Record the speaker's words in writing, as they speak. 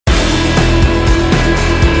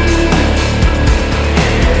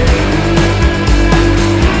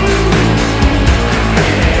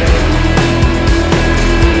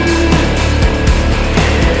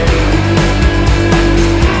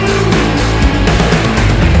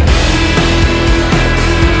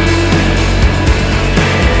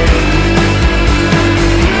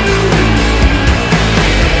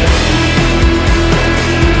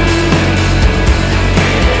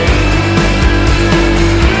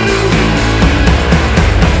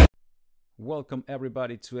welcome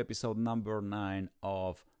everybody to episode number 9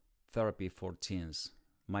 of Therapy for Teens.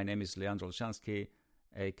 My name is Leandro Lshansky,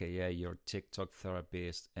 aka your TikTok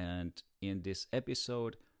therapist, and in this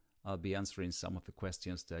episode, I'll be answering some of the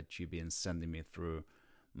questions that you've been sending me through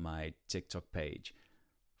my TikTok page.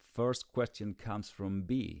 First question comes from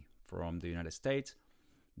B from the United States.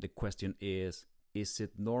 The question is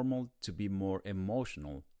it normal to be more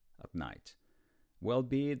emotional at night? Well,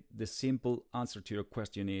 B, the simple answer to your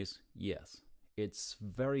question is yes. It's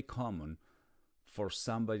very common for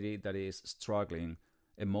somebody that is struggling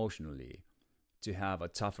emotionally to have a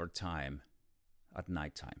tougher time at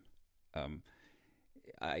nighttime.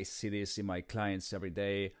 I see this in my clients every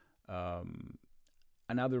day.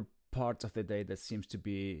 Another part of the day that seems to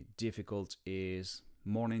be difficult is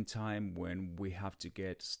morning time, when we have to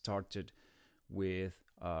get started with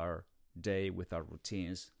our day, with our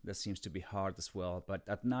routines. That seems to be hard as well. But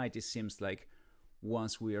at night, it seems like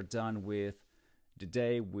once we are done with the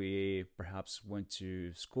day, we perhaps went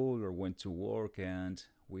to school or went to work, and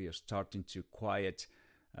we are starting to quiet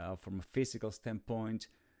from a physical standpoint,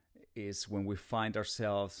 is when we find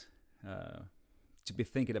ourselves to be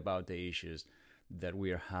thinking about the issues that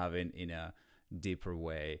we are having in a deeper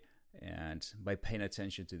way. And by paying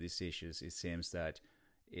attention to these issues, it seems that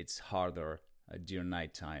it's harder during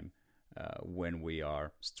nighttime when we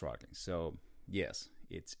are struggling. So yes,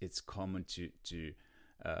 it's common to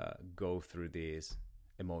go through these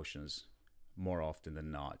emotions more often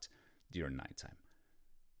than not during nighttime.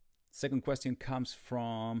 Second question comes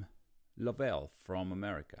from Lovell from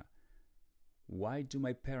America. Why do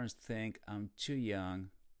my parents think I'm too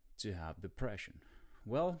young to have depression?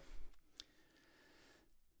 Well,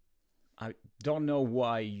 I don't know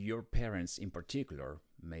why your parents in particular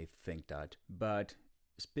may think that, but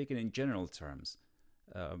speaking in general terms,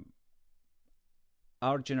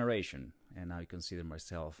 our generation, and I consider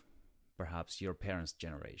myself perhaps your parents'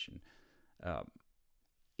 generation,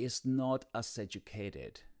 is not as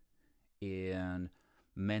educated in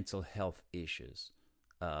mental health issues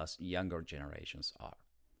as younger generations are,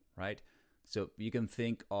 right? So you can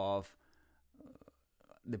think of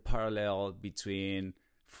the parallel between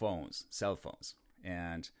phones, cell phones.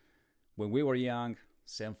 And when we were young,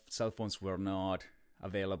 cell phones were not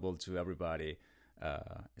available to everybody,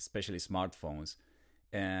 especially smartphones.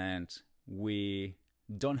 And we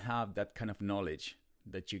don't have that kind of knowledge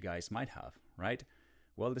that you guys might have, right?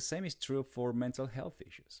 Well, the same is true for mental health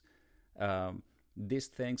issues. These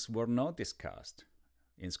things were not discussed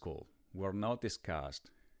in school, were not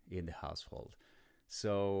discussed in the household.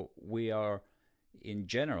 So in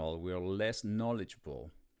general, we are less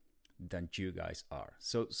knowledgeable than you guys are.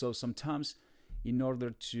 So sometimes, in order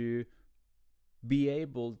to be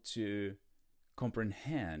able to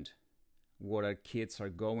comprehend what our kids are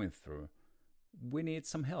going through, we need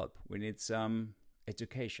some help. We need some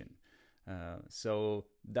education. So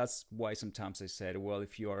that's why sometimes I said, well,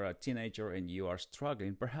 if you are a teenager and you are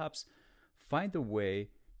struggling, perhaps find a way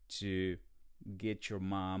to get your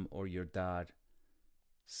mom or your dad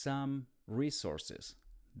some resources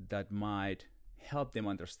that might help them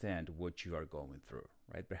understand what you are going through,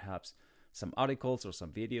 right? Perhaps some articles or some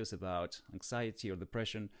videos about anxiety or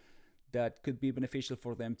depression that could be beneficial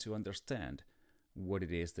for them to understand what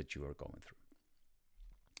it is that you are going through.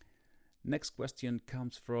 Next question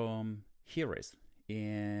comes from Hiris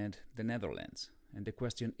in the Netherlands. And the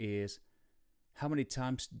question is, how many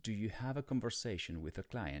times do you have a conversation with a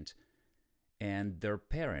client and their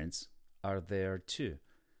parents are there too?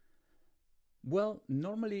 Well,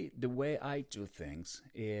 normally the way I do things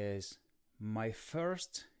is my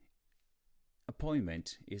first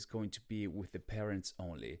appointment is going to be with the parents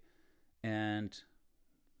only. And,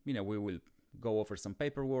 we will go over some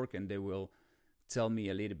paperwork and they will tell me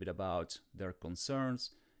a little bit about their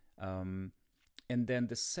concerns. And then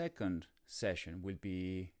the second session will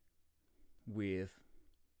be with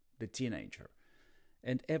the teenager.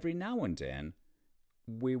 And every now and then,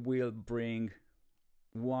 we will bring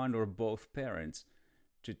one or both parents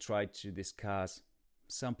to try to discuss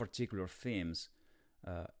some particular themes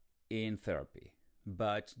in therapy.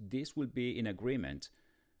 But this will be in agreement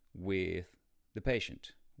with the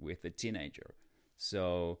patient, with the teenager.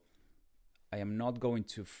 So I am not going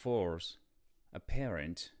to force a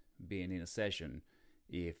parent being in a session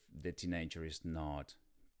if the teenager is not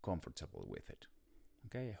comfortable with it.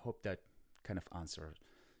 Okay, I hope that kind of answered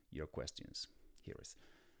your questions. Here is.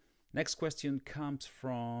 Next question comes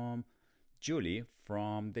from Julie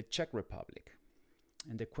from the Czech Republic.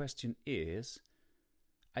 And the question is,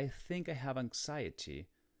 I think I have anxiety,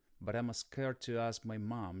 but I'm scared to ask my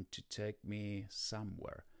mom to take me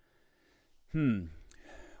somewhere.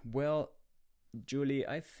 Well, Julie,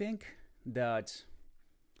 I think that,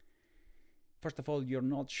 first of all, you're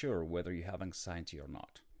not sure whether you have anxiety or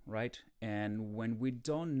not, right? And when we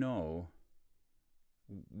don't know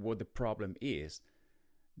what the problem is,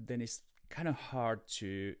 then it's kind of hard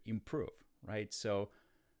to improve, right? So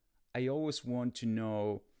I always want to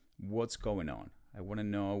know what's going on. I want to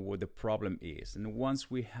know what the problem is. And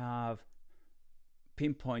once we have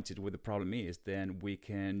pinpointed what the problem is, then we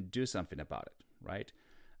can do something about it, right?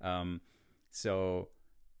 So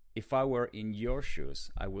if I were in your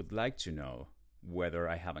shoes, I would like to know whether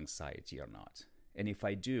I have anxiety or not. And if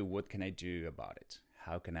I do, what can I do about it?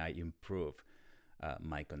 How can I improve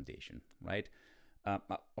my condition, right?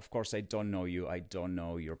 Of course, I don't know you. I don't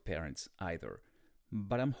know your parents either.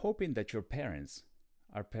 But I'm hoping that your parents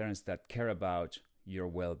are parents that care about your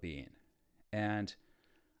well-being. And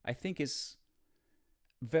I think it's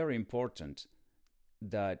very important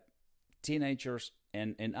that teenagers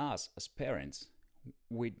and us as parents,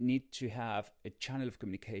 we need to have a channel of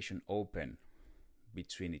communication open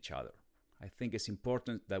between each other. I think it's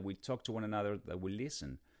important that we talk to one another, that we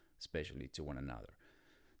listen, especially to one another.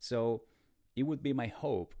 So it would be my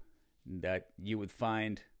hope that you would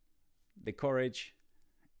find the courage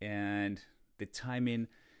and the timing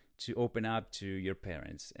to open up to your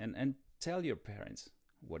parents and tell your parents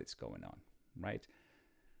what is going on, right?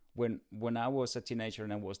 When I was a teenager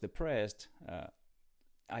and I was depressed,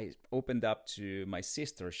 I opened up to my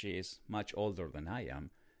sister. She is much older than I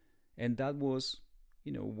am. And that was,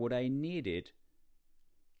 what I needed,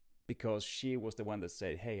 because she was the one that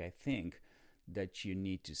said, hey, I think that you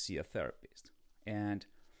need to see a therapist. And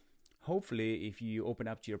hopefully, if you open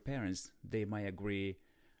up to your parents, they might agree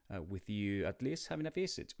with you at least having a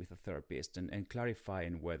visit with a therapist and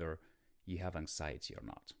clarifying whether you have anxiety or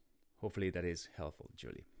not. Hopefully that is helpful,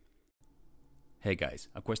 Julie. Hey guys,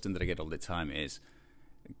 a question that I get all the time is,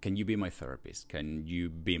 can you be my therapist? Can you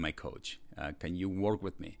be my coach? Can you work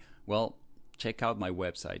with me? Well, check out my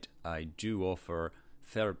website. I do offer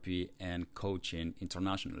therapy and coaching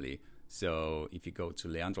internationally. So if you go to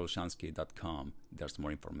leandrolshansky.com, there's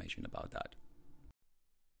more information about that.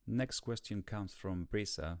 Next question comes from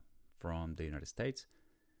Brisa from the United States.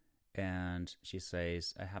 And she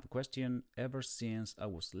says, I have a question. Ever since I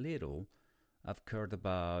was little, I've cared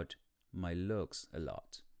about my looks a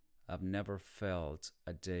lot. I've never felt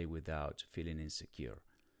a day without feeling insecure.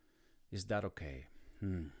 Is that okay?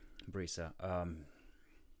 Brisa,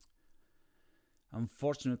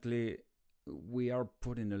 unfortunately, we are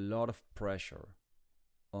putting a lot of pressure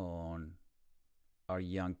on our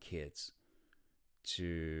young kids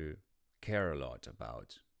to care a lot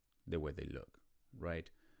about the way they look, right?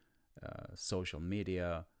 Social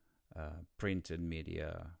media, printed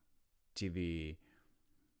media, TV,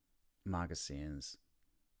 magazines,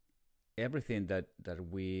 everything that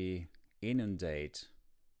we inundate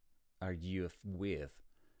our youth with,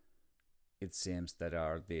 it seems that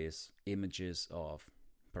are these images of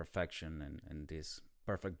perfection and this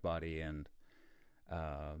perfect body and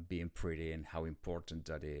being pretty and how important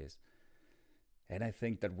that is. And I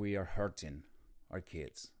think that we are hurting our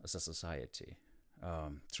kids as a society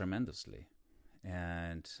tremendously,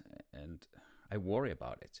 and I worry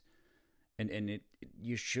about it. And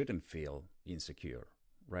you shouldn't feel insecure,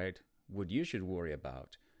 right? What you should worry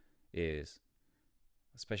about is,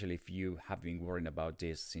 especially if you have been worrying about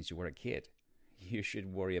this since you were a kid, you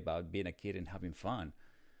should worry about being a kid and having fun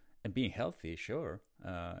and being healthy, sure,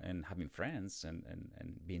 and having friends and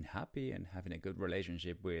being happy and having a good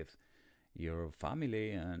relationship with your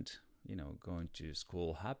family and, going to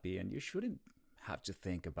school happy. And you shouldn't have to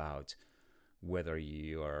think about whether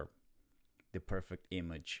you are the perfect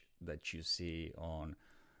image that you see on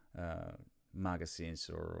magazines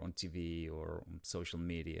or on TV or on social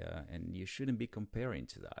media, and you shouldn't be comparing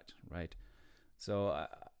to that, right? So,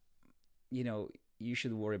 you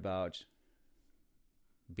should worry about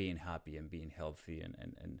being happy and being healthy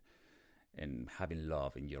and having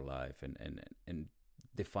love in your life and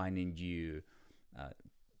defining you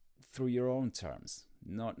through your own terms,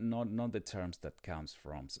 not the terms that comes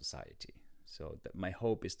from society. So my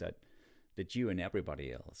hope is that you and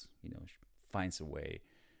everybody else, finds a way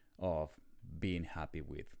of being happy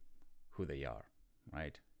with who they are,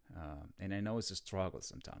 right? And I know it's a struggle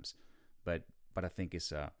sometimes, but I think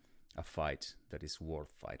it's a fight that is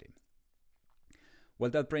worth fighting. Well,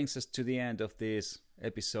 that brings us to the end of this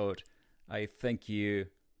episode. I thank you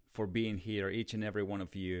for being here, each and every one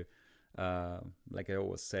of you. Like I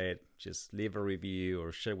always said, just leave a review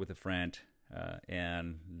or share with a friend,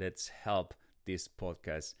 and let's help this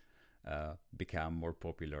podcast become more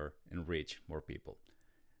popular and reach more people.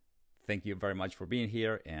 Thank you very much for being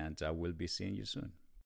here, and I will be seeing you soon.